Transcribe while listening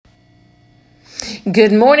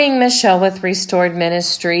Good morning, Michelle with Restored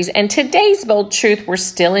Ministries. And today's bold truth, we're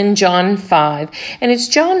still in John 5, and it's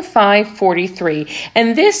John 5:43.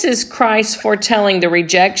 And this is Christ foretelling the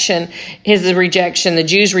rejection, the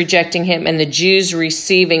Jews rejecting him, and the Jews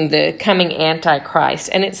receiving the coming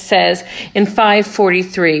antichrist. And it says in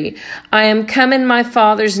 5:43, I am come in my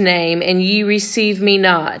Father's name, and ye receive me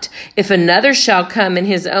not. If another shall come in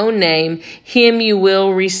his own name, him you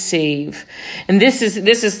will receive. And this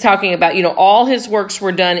is talking about, all his works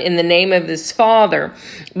were done in the name of his Father,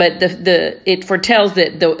 but it foretells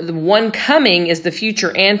that the one coming is the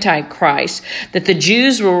future Antichrist, that the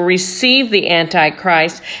Jews will receive the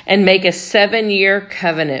Antichrist and make a 7-year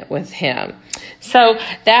covenant with him. So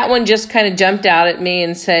that one just kind of jumped out at me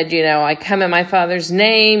and said, I come in my Father's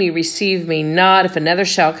name, you receive me not. If another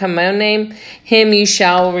shall come in my own name, him you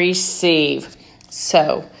shall receive.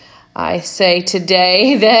 So I say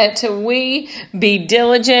today that we be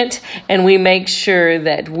diligent and we make sure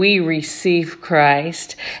that we receive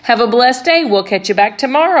Christ. Have a blessed day. We'll catch you back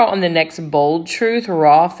tomorrow on the next Bold Truth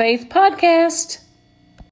Raw Faith podcast.